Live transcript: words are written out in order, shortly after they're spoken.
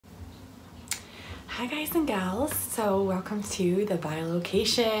Hi guys and gals, so welcome to the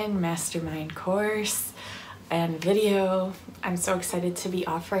Bilocation Mastermind course and video. I'm so excited to be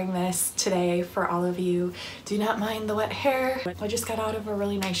offering this today for all of you. Do not mind the wet hair. I just got out of a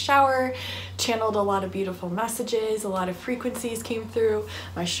really nice shower, channeled a lot of beautiful messages, a lot of frequencies came through.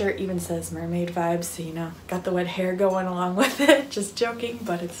 My shirt even says mermaid vibes, so you know, got the wet hair going along with it. Just joking,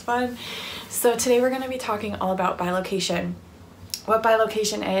 but it's fun. So today we're going to be talking all about bilocation. What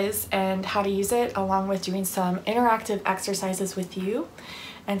bilocation is and how to use it, along with doing some interactive exercises with you.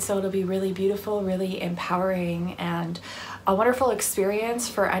 And so it'll be really beautiful, really empowering, and a wonderful experience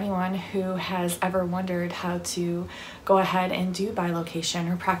for anyone who has ever wondered how to go ahead and do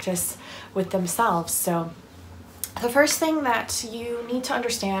bilocation or practice with themselves. So the first thing that you need to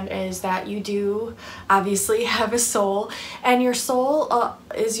understand is that you do obviously have a soul, and your soul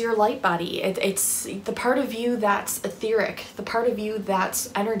is your light body. It's the part of you that's etheric, the part of you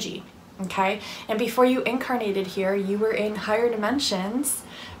that's energy, okay? And before you incarnated here, you were in higher dimensions,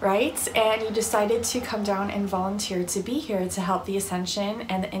 right? And you decided to come down and volunteer to be here to help the ascension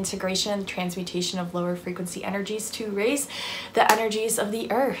and the integration and transmutation of lower frequency energies to raise the energies of the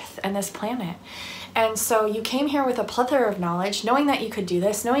earth and this planet. And so you came here with a plethora of knowledge, knowing that you could do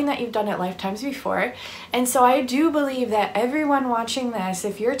this, knowing that you've done it lifetimes before. And so I do believe that everyone watching this,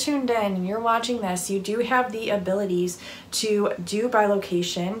 if you're tuned in and you're watching this, you do have the abilities to do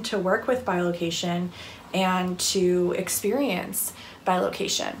bilocation, to work with bilocation, and to experience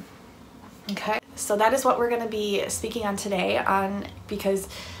bilocation. Okay, so that is what we're going to be speaking on today, because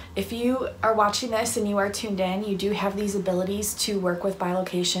if you are watching this and you are tuned in, you do have these abilities to work with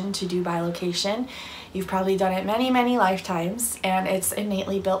bilocation, to do bilocation. You've probably done it many, many lifetimes, and it's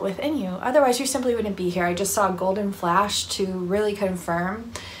innately built within you. Otherwise, you simply wouldn't be here. I just saw a golden flash to really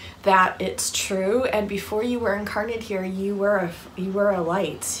confirm that it's true. And before you were incarnated here, you were a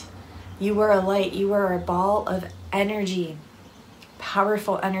light. You were a light. You were a ball of energy,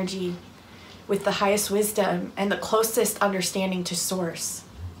 powerful energy, with the highest wisdom and the closest understanding to source.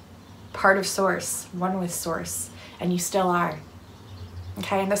 Part of source, one with source, and you still are.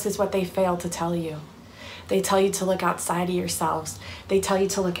 Okay, and this is what they fail to tell you. They tell you to look outside of yourselves. They tell you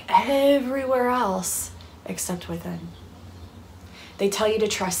to look everywhere else except within. They tell you to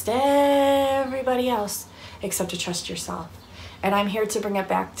trust everybody else except to trust yourself. And I'm here to bring it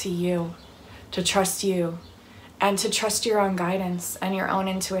back to you, to trust you, and to trust your own guidance and your own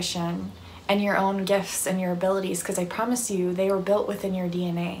intuition and your own gifts and your abilities, because I promise you they were built within your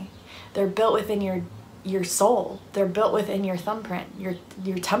DNA. They're built within your soul. They're built within your thumbprint, your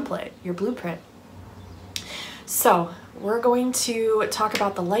template, your blueprint. So we're going to talk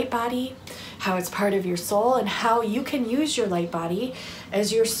about the light body, how it's part of your soul, and how you can use your light body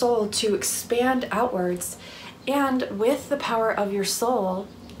as your soul to expand outwards. And with the power of your soul,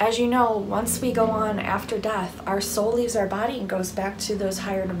 as you know, once we go on after death, our soul leaves our body and goes back to those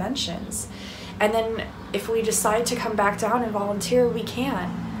higher dimensions. And then if we decide to come back down and volunteer, we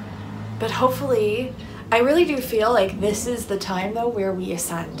can. But hopefully, I really do feel like this is the time though where we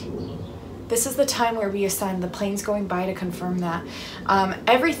ascend. This is the time where we ascend. The plane's going by to confirm that.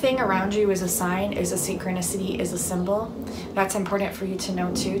 Everything around you is a sign, is a synchronicity, is a symbol. That's important for you to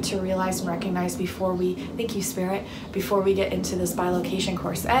know too, to realize and recognize before we, thank you Spirit, before we get into this bilocation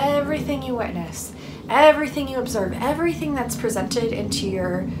course. Everything you witness, everything you observe, everything that's presented into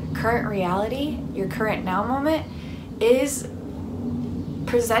your current reality, your current now moment, is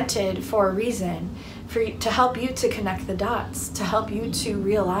presented for a reason, to help you to connect the dots, to help you to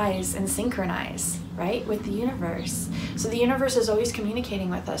realize and synchronize, right, with the universe. So the universe is always communicating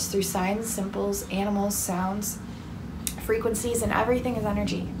with us through signs, symbols, animals, sounds, frequencies, and everything is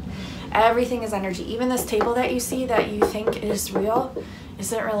energy. Everything is energy. Even this table that you see that you think is real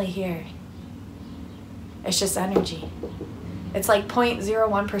isn't really here. It's just energy. It's like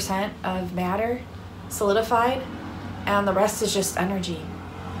 0.01% of matter solidified, and the rest is just energy.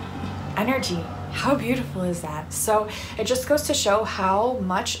 Energy. How beautiful is that? So it just goes to show how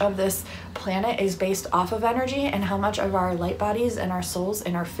much of this planet is based off of energy, and how much of our light bodies and our souls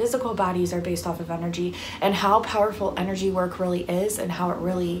and our physical bodies are based off of energy, and how powerful energy work really is, and how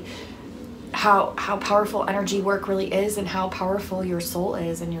powerful energy work really is, and how powerful your soul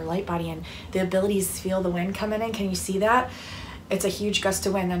is and your light body, and the abilities to feel the wind coming in. Can you see that? It's a huge gust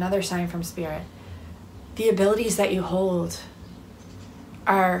of wind, another sign from Spirit. The abilities that you hold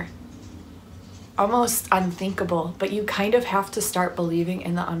are almost unthinkable, but you kind of have to start believing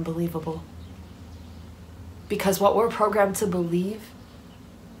in the unbelievable. Because what we're programmed to believe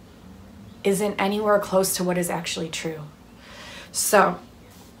isn't anywhere close to what is actually true. So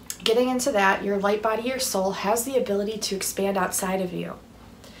getting into that, your light body, your soul, has the ability to expand outside of you.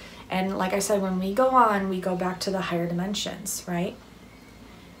 And like I said, when we go on, we go back to the higher dimensions, right?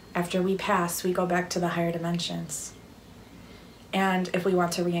 After we pass, we go back to the higher dimensions. And if we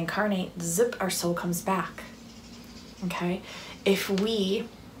want to reincarnate, zip, our soul comes back. Okay? If we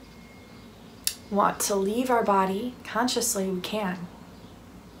want to leave our body consciously, we can.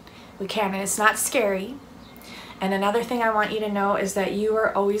 We can, and it's not scary. And another thing I want you to know is that you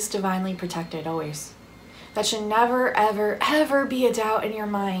are always divinely protected, always. That should never, ever, ever be a doubt in your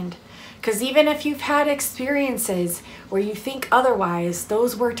mind. Because even if you've had experiences where you think otherwise,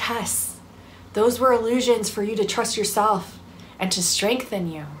 those were tests. Those were illusions for you to trust yourself and to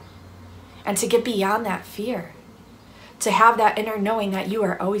strengthen you and to get beyond that fear. To have that inner knowing that you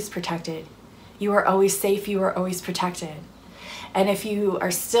are always protected. You are always safe. You are always protected. And if you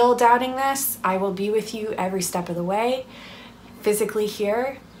are still doubting this, I will be with you every step of the way, physically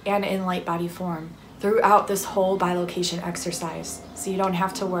here and in light body form, throughout this whole bilocation exercise. So you don't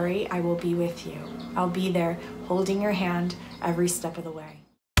have to worry, I will be with you. I'll be there holding your hand every step of the way.